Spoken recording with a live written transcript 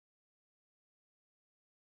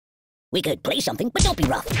We could play something, but don't be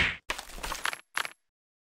rough.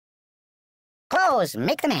 Clothes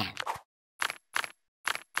make the man.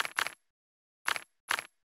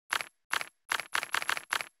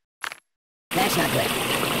 That's not good.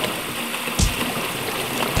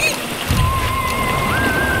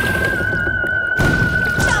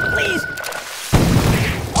 Stop, please!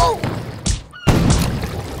 Oh!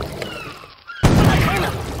 What about karma?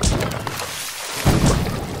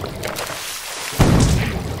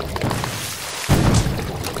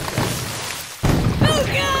 Oh,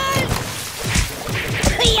 God!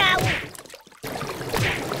 Yow!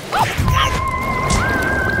 Oh, God!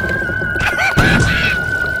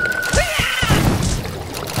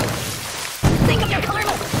 Think of your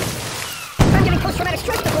karma! I'm getting post-traumatic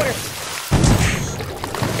stress disorder!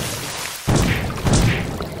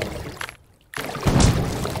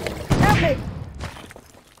 Help me!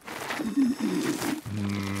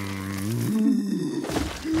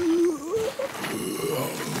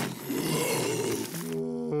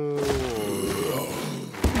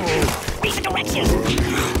 Read the directions!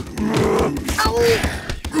 Ow!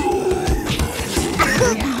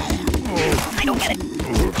 I don't get it!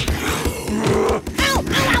 Ow!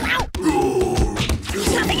 Ow! Ow! Ow!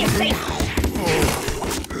 Nothing is safe!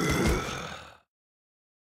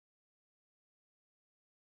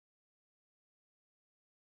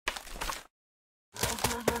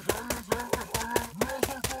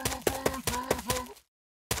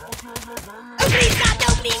 Oh, please, stop! No,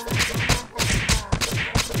 please!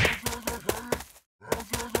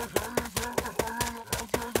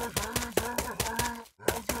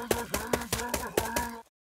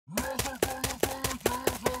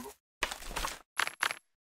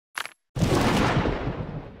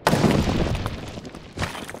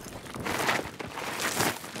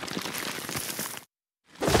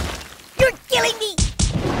 You're killing me!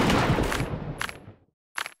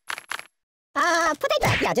 Put it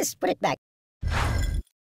back. Yeah, just put it back.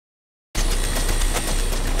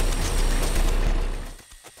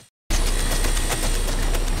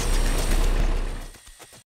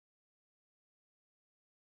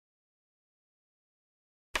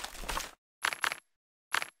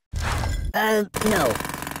 No.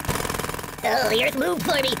 Oh, the earth moved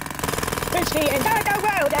for me. It's the end of the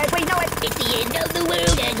world as we know it. It's the end of the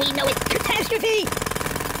world as we know it. Catastrophe!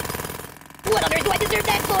 What on earth do I deserve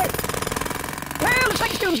that for? Well, looks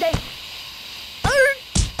like it's doomsday.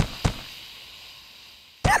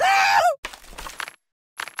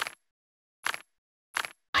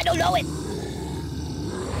 I don't know it.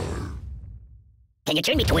 Can you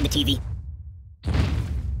turn me toward the TV?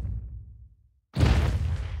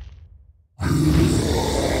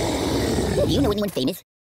 Do you know anyone famous?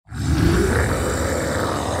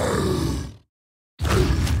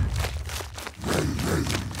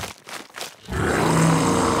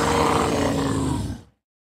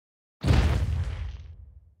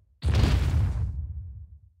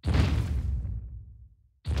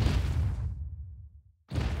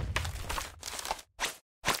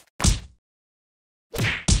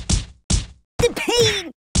 The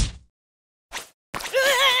pain!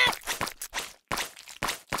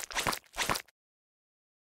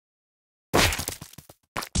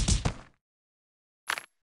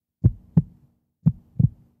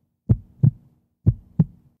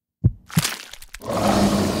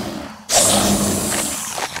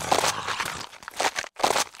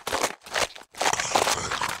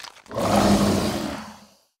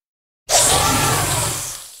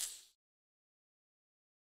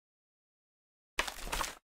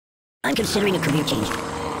 I'm considering a career change.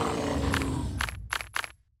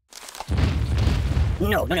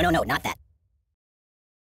 No, not that.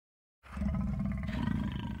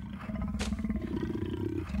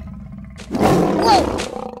 Whoa!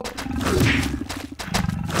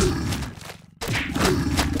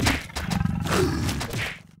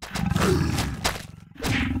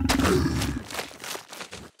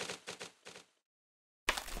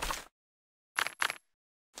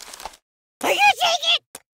 Are you taking it?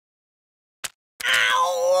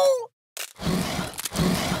 Ow!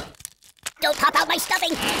 Don't pop out my stuffing!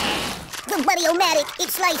 The buddy-o-matic, it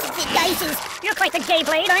slices, it dices. You're quite the gay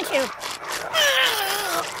blade, aren't you?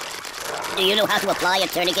 Do you know how to apply a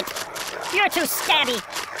tourniquet? You're too stabby.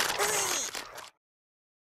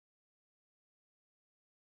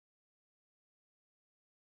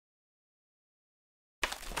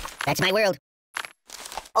 That's my world.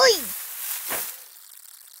 Oi!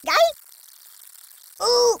 Guy?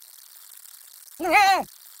 Ooh! No!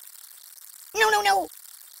 No!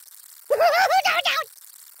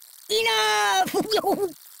 Enough!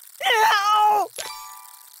 Ow!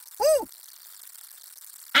 Ooh!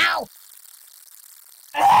 Ow!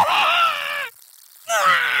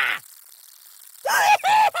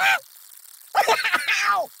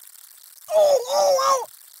 Ow! Oh, oh, oh!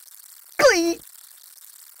 Please!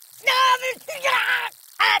 No!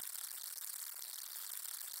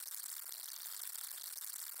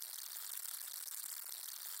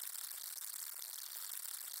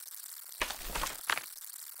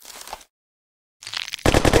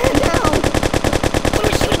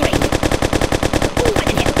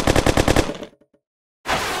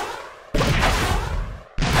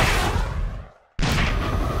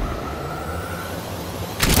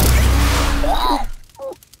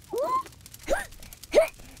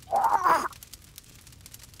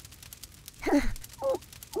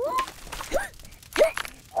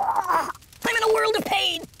 Ah! I'm in a world of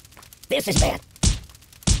pain! This is bad.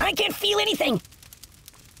 I can't feel anything!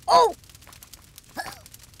 Oh!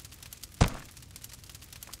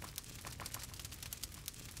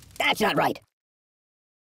 That's not right.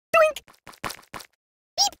 Doink!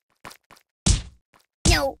 Beep!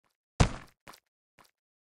 No.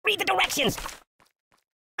 Read the directions!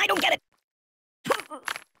 I don't get it!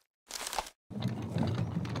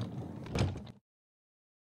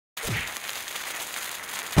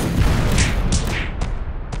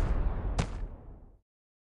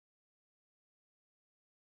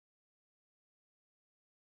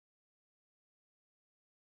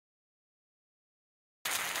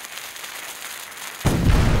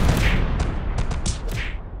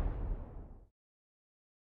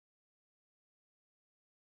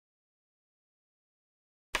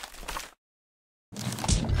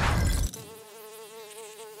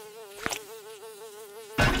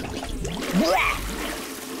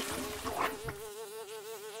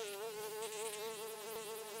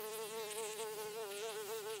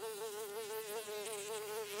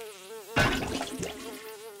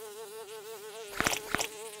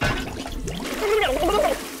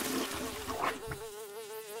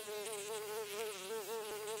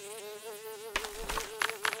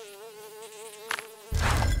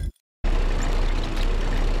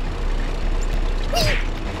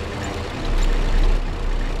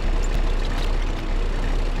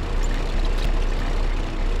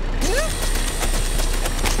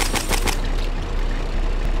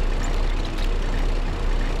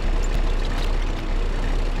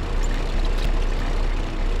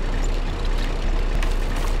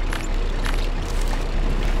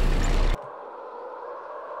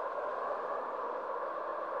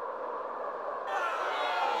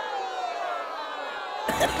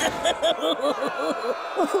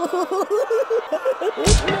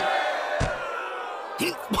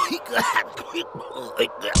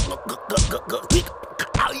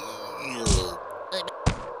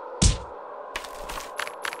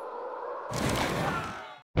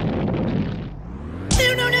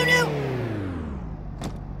 No, no, no, no!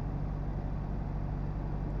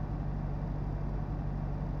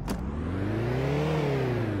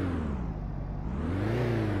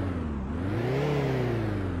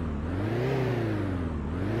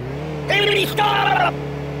 Everybody stop!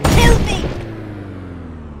 Help me!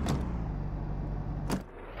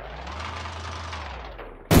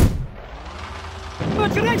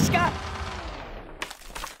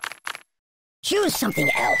 Choose something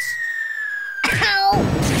else. Ow!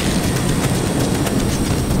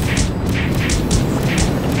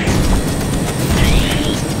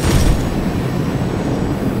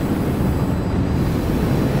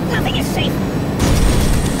 Nothing is safe.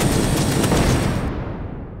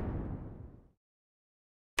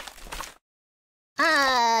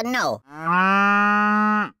 No.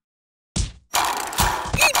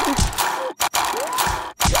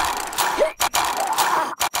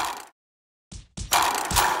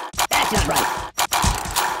 That's not right.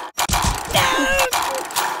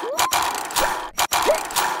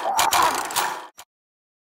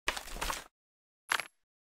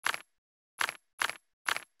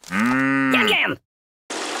 Yum yum!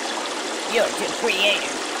 You're too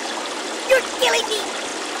creative. You're killing me!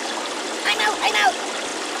 I'm out, I'm out!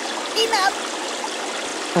 Enough!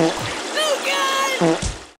 Oh God!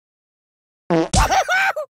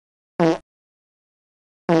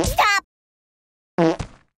 Stop! Oh,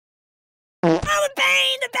 the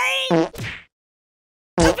pain, the pain!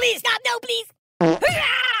 Oh, please, stop, no, please!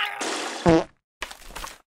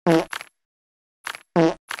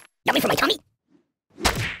 Yummy for my tummy?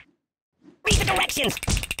 Read the directions!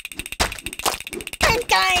 I'm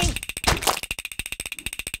dying!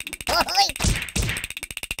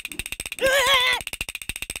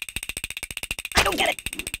 I don't get it!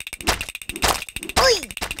 Oi!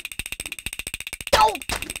 No!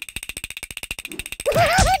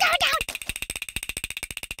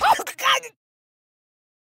 Oh, God!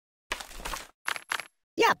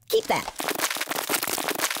 Yeah, keep that.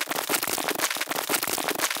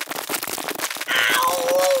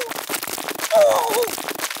 Oh!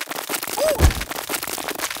 Oh!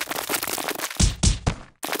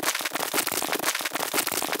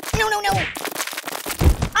 No, no, no!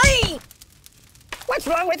 Aye! What's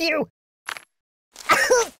wrong with you?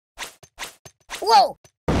 Whoa!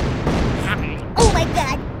 Oh my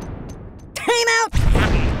god! Time out!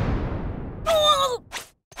 Oh!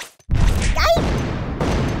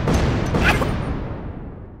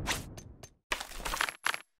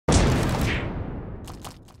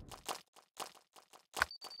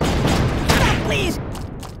 Stop, please!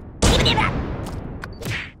 Give me that!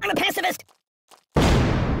 I'm a pacifist!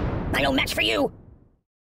 I'm no match for you!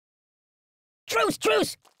 Truce,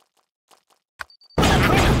 truce! Time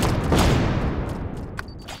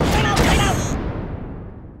out, time out!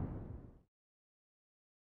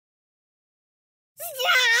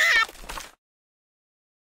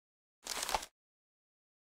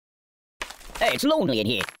 Hey, it's lonely in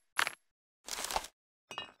here.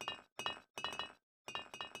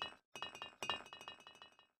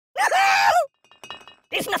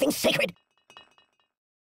 There's nothing sacred.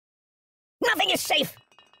 Nothing is safe.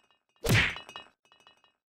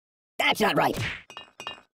 That's not right. No,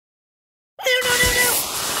 no, no, no!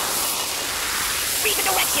 Read the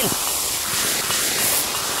directions!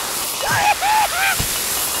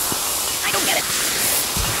 I don't get it.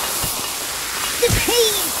 The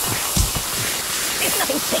pain! There's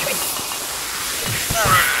nothing sacred.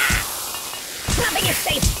 Nothing is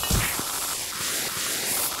safe.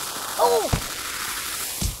 Oh!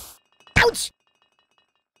 Ouch!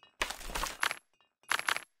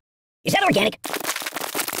 Is that organic?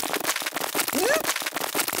 Hmm?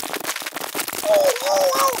 Oh,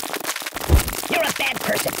 oh, oh! You're a bad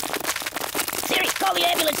person. Siri, call the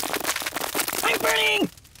ambulance. I'm burning!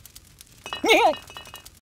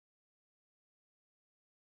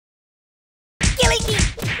 Killing me!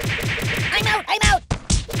 I'm out, I'm out!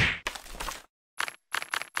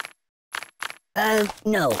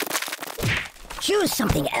 No. Choose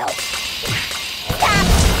something else. Stop!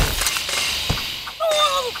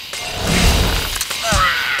 Oh!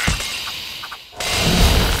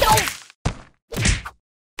 No!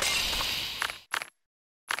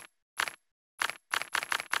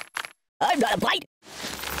 I'm not a bite!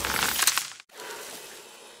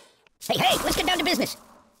 Hey, hey, let's get down to business.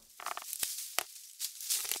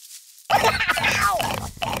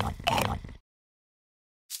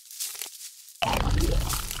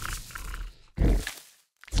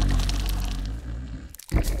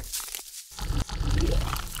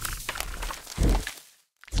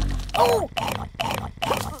 Oh!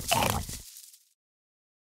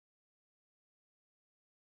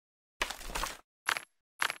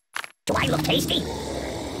 Do I look tasty?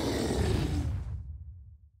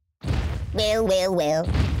 Well, well, well.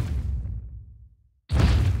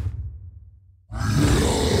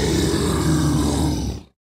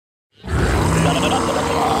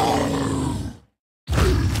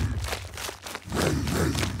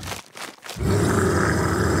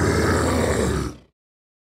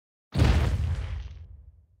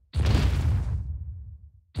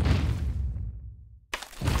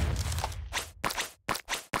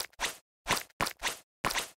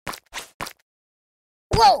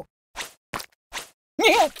 Whoa!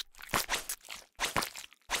 No.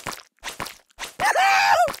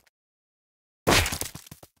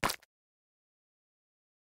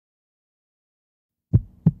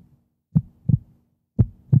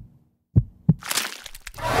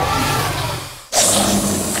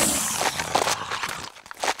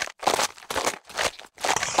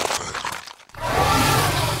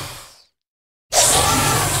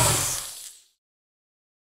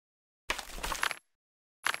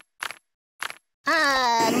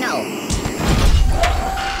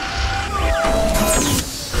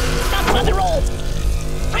 Stop on the roll!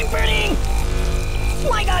 I'm burning!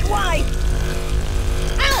 My God, why?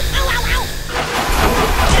 Ow! Ow, ow, ow!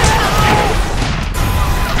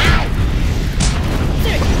 Ow!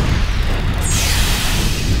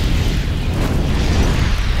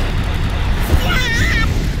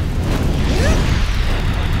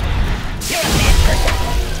 You're a bad person!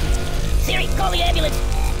 Siri, call the ambulance!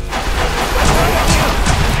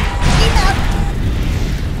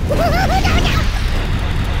 What's wrong with you? Enough!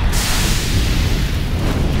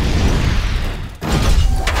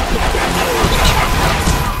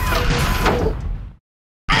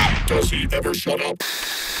 Does he ever shut up?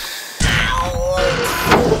 Ow!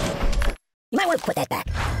 You might want to put that back.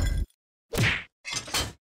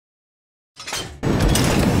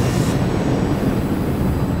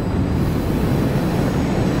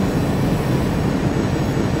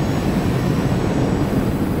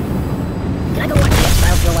 Can I go watch the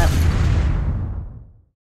X-Files for a while?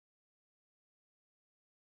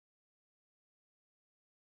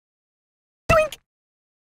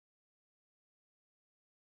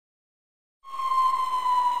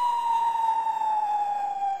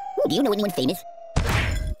 Do you know anyone famous?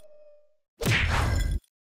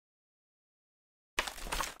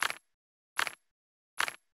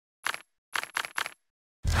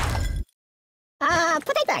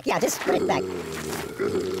 Put that back. Yeah, just put it back.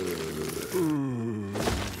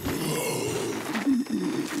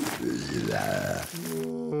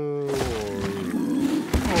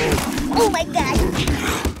 Oh my God!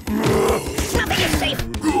 Nothing is safe!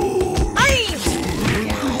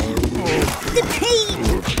 The pain!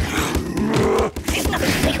 There's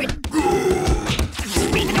nothing sacred!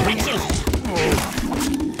 Read the directions!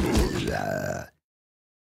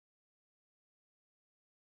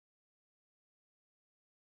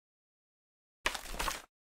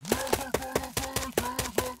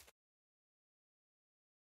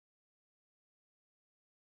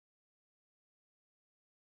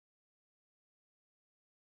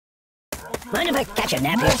 Mind if I catch a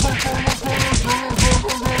nap here?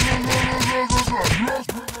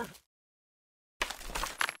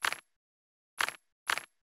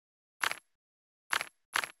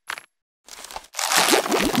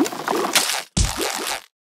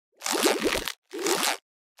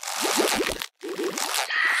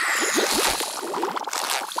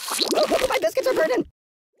 Oh, my biscuits are burning!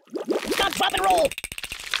 Stop, drop, and roll!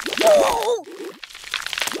 Oh!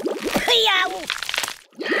 Hey-ow!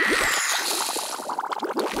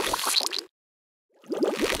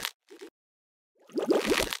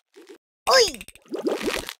 Oi!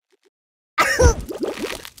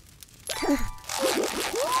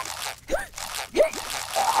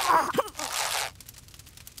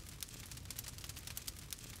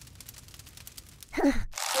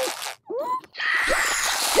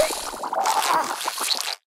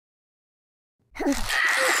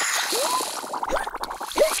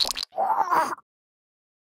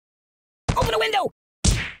 Open a window!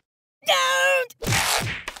 Don't!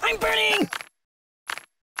 I'm burning!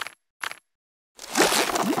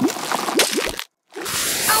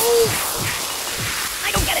 Oh!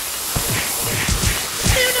 I don't get it!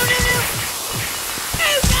 No, no, no, no!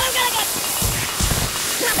 Oh, God, oh, God, oh, God!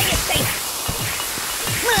 Nothing is safe!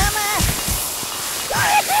 Mama!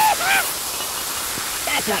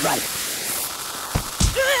 That's not right!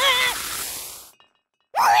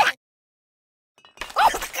 Oh,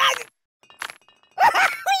 God!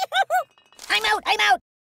 I'm out! I'm out!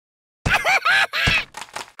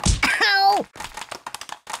 Ow!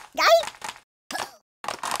 Guy?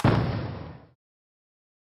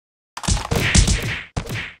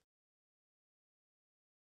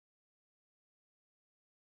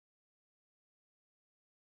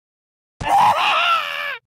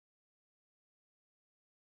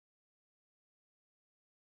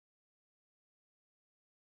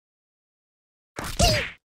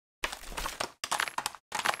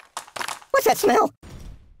 What's that smell?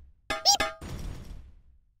 Beep.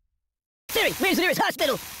 Siri, where's the nearest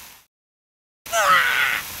hospital?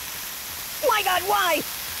 Ah! My God, why?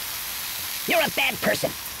 You're a bad person.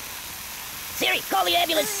 Siri, call the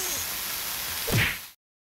ambulance.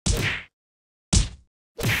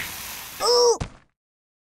 Ooh!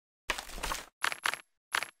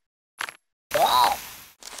 Oh!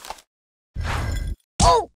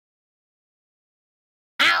 Oh!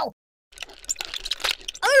 Ow!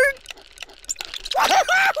 Oh!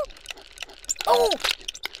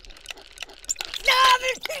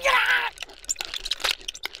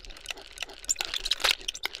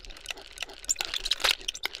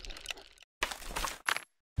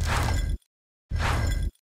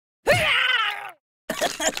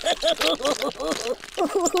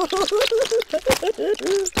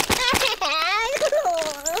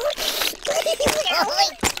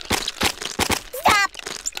 Stop!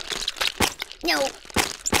 No!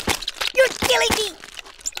 You're killing me!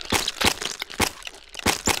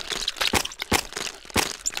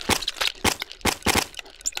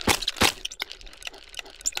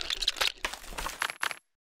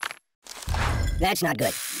 That's not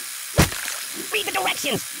good. Read the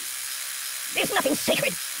directions! There's nothing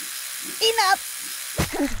sacred! Enough!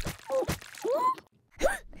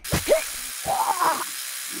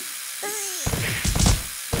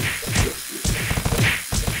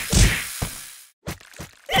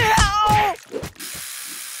 No!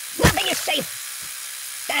 Nothing is safe!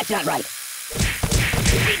 That's not right.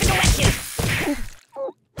 Read the directions!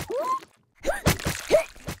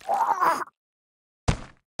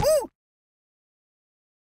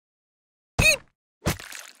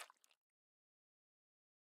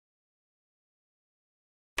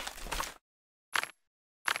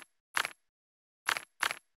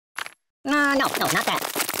 No, not that.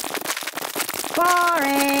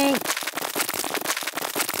 Boring!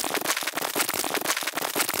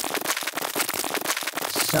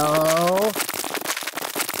 So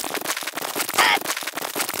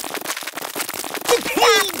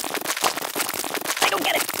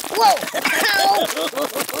Whoa! Ow!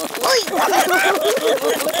 Oi!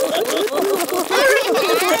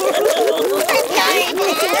 I'm dying!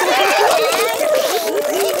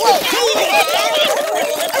 Whoa!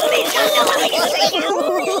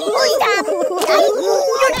 Stop!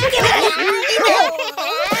 You're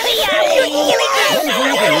killing me! You're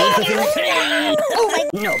killing me! Oh my...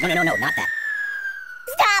 No, not that.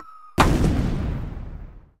 Stop!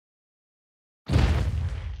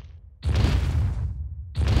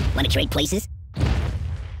 Want to trade places?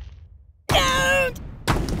 Don't!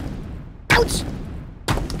 Ouch!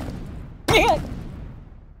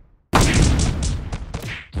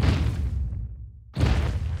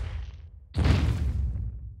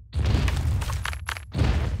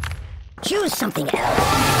 Choose something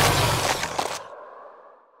else.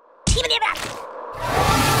 Give it back!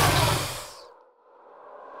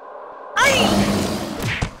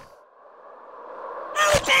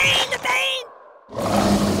 Oh, the pain! The pain!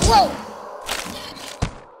 Whoa!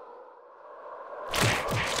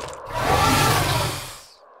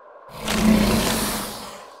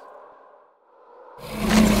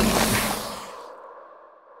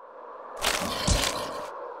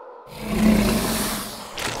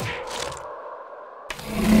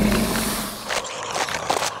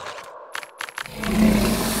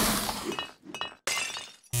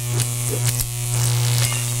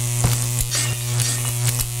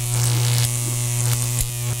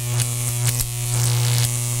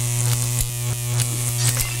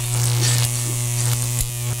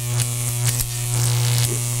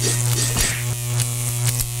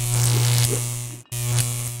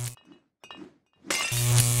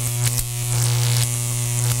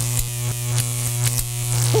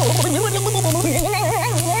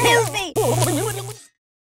 Help me!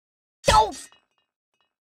 Don't!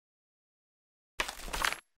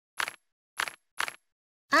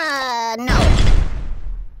 No.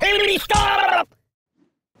 Hey, stop!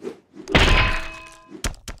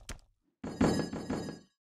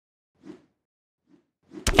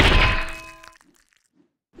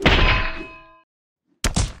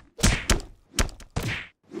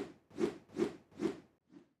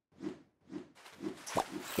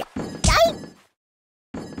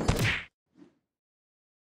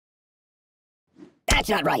 That's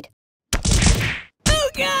not right. Oh,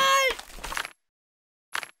 God!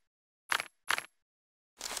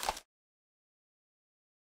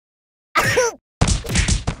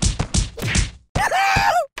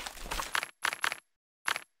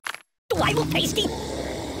 Delightful tasty.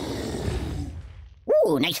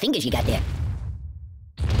 Ooh, nice fingers you got there.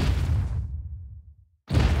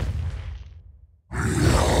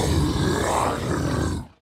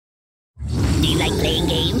 Do you like playing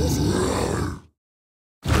games?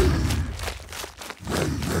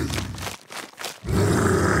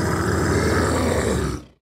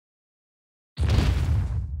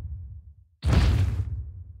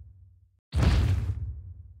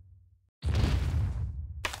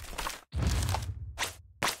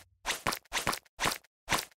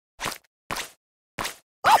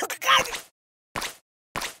 Oh, God!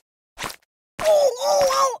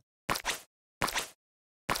 Oh!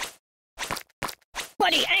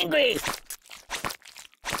 Buddy, angry!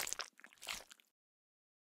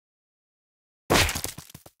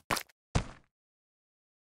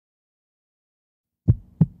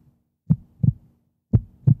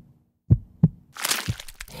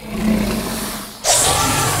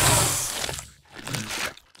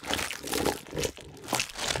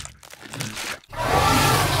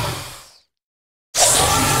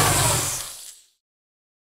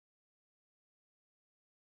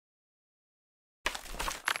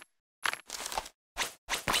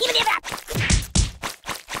 Give it back!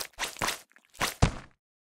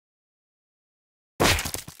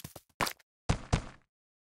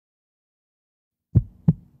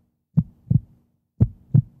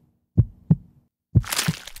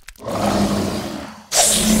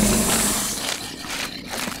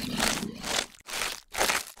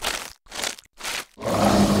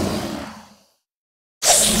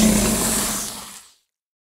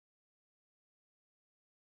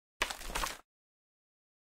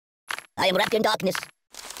 I am wrapped in darkness.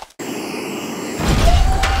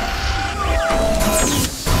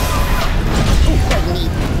 Pardon me.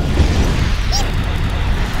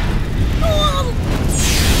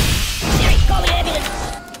 Siri, call the ambulance.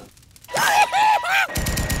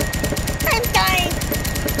 I'm dying.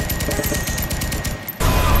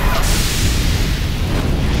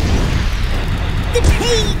 The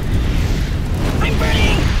pain. I'm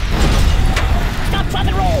burning. Stop, drop,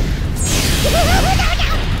 and roll.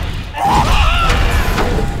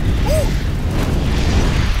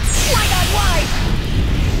 Why not? Why?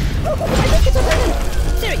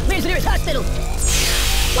 Nearest hospital!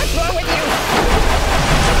 What's wrong with you?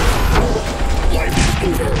 Life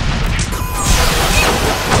is over.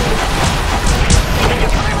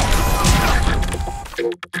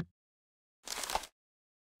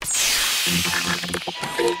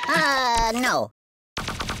 No.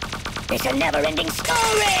 It's a never-ending story!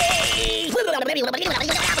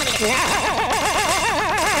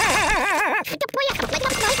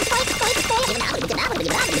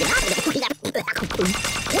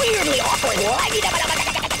 Weirdly awkward.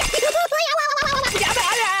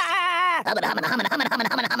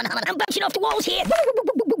 I'm bouncing off the walls here.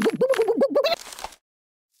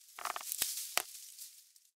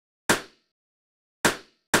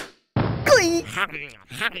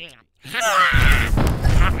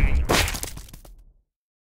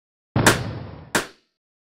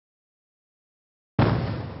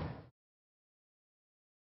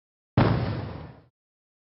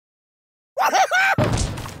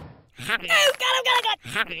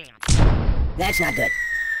 Got him. That's not good.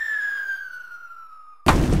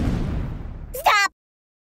 Stop!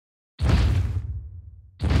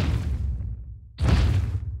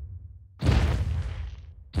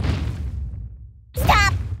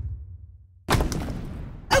 Stop!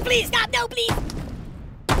 Oh, please, stop! No, please!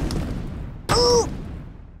 Ooh!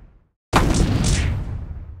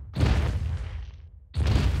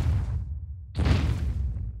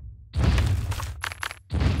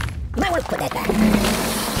 Might want to put that back.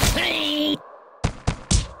 Hey!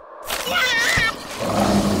 Stop!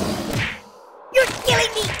 You're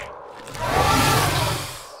killing me!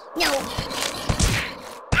 No!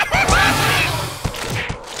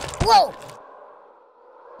 Whoa!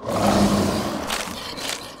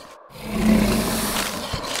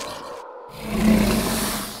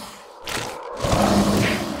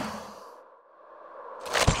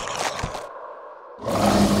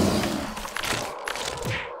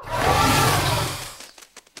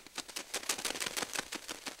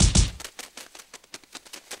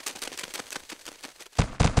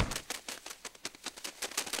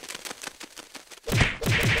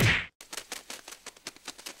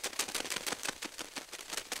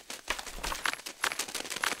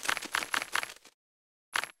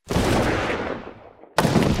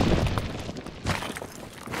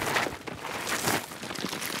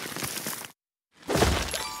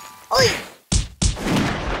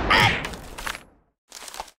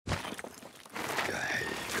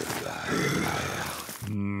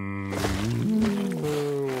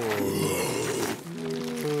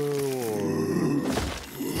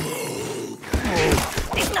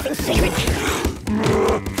 There's nothing sacred.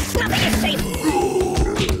 Nothing is safe.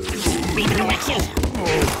 Read the directions.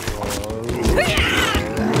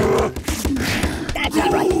 That's not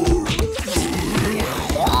right.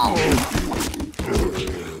 Oh.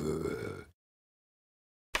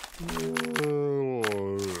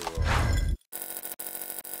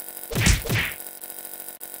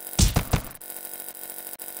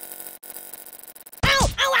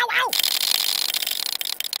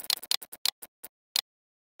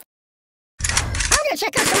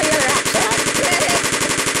 Check out some of the other apps,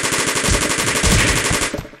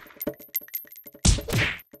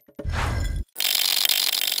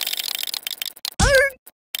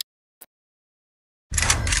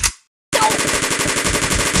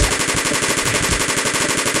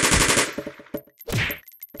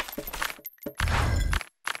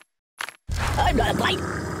 I'm not a bite.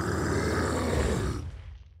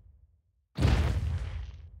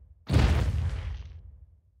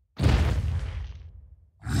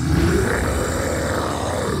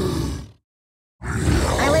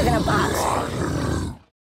 In a box.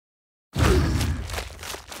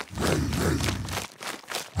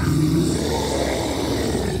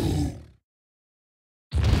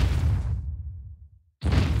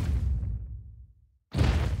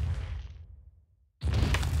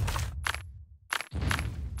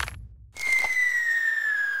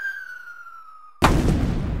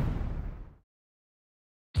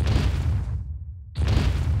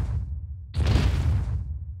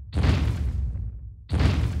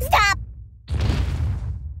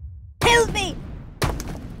 Me!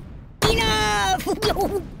 Enough! Ow!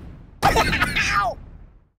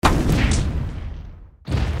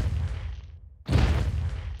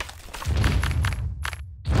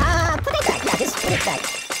 Put it back. Yeah, just put it back.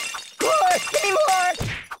 More! Give me more!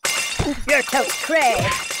 You're toast, Craig.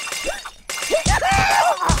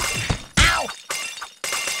 Ow!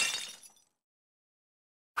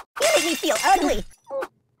 You make me feel ugly.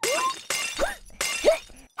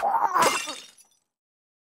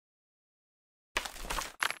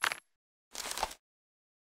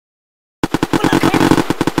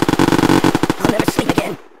 I'll never sleep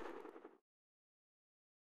again.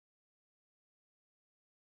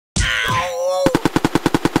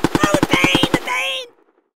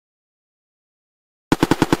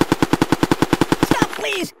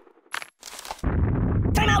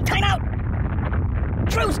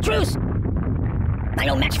 Truce, truce! I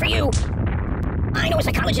no match for you! I know a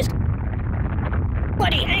psychologist!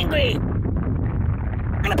 Buddy, angry!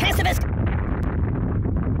 I'm a pacifist!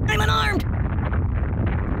 I'm unarmed!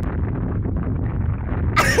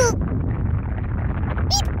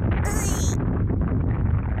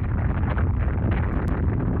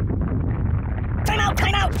 Time out,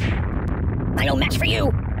 time out! I no match for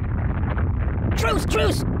you! Truce,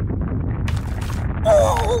 truce!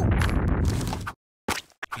 Oh!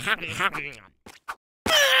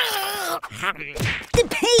 The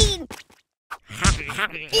pain!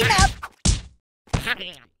 Enough!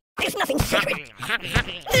 There's nothing sacred! No,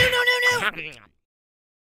 no, no, no!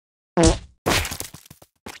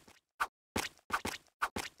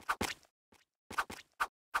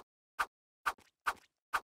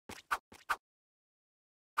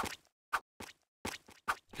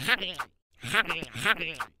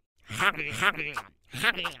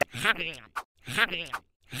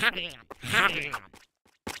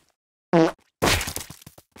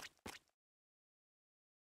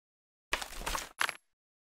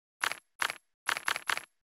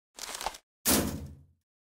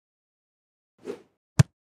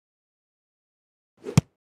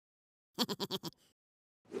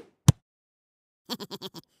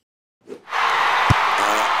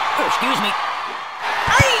 Oh, excuse me.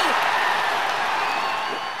 Aye!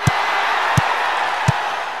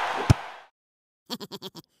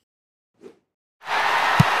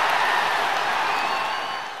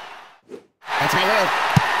 That's my world.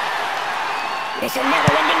 It's a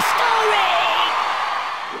never-ending story!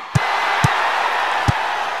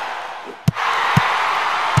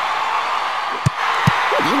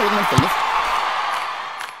 Do you know anyone famous?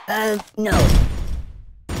 No.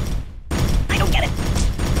 I don't get it!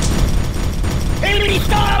 Everybody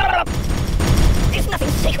stop! There's nothing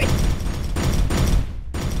sacred!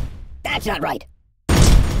 That's not right!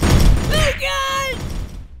 Oh, God!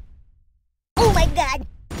 Oh, my God!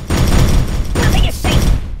 Nothing is safe!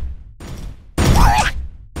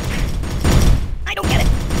 I don't get it!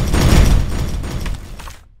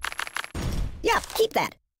 Yeah, keep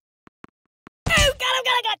that! Oh, God, oh,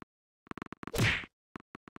 God, oh, God!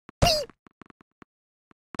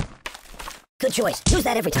 Good choice. Use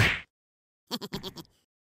that every time.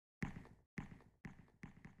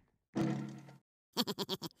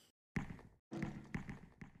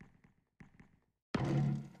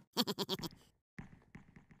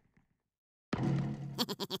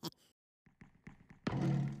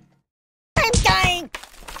 I'm dying!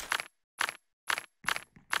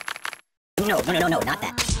 No, no, no, no, no, not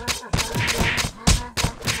that.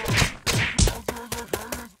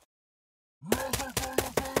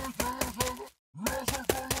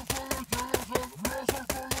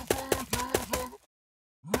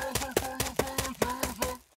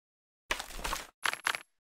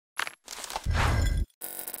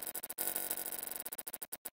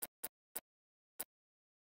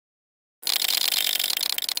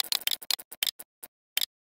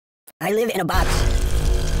 I live in a box.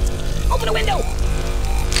 Open a window!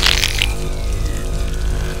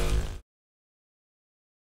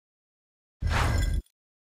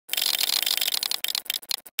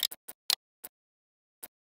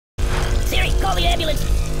 Siri, call the ambulance!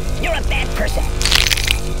 You're a bad person!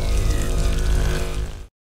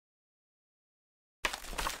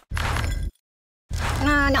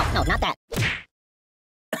 No, not that.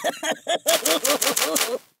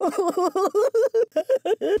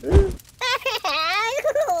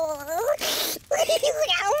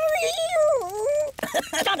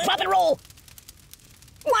 Stop, drop, and roll!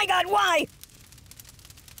 My God, why?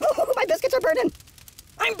 Oh, my biscuits are burning!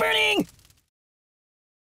 I'm burning!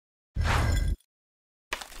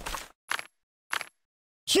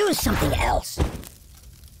 Choose something else.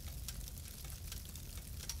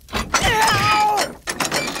 Ow!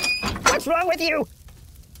 What's wrong with you?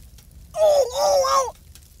 Oh, oh, oh!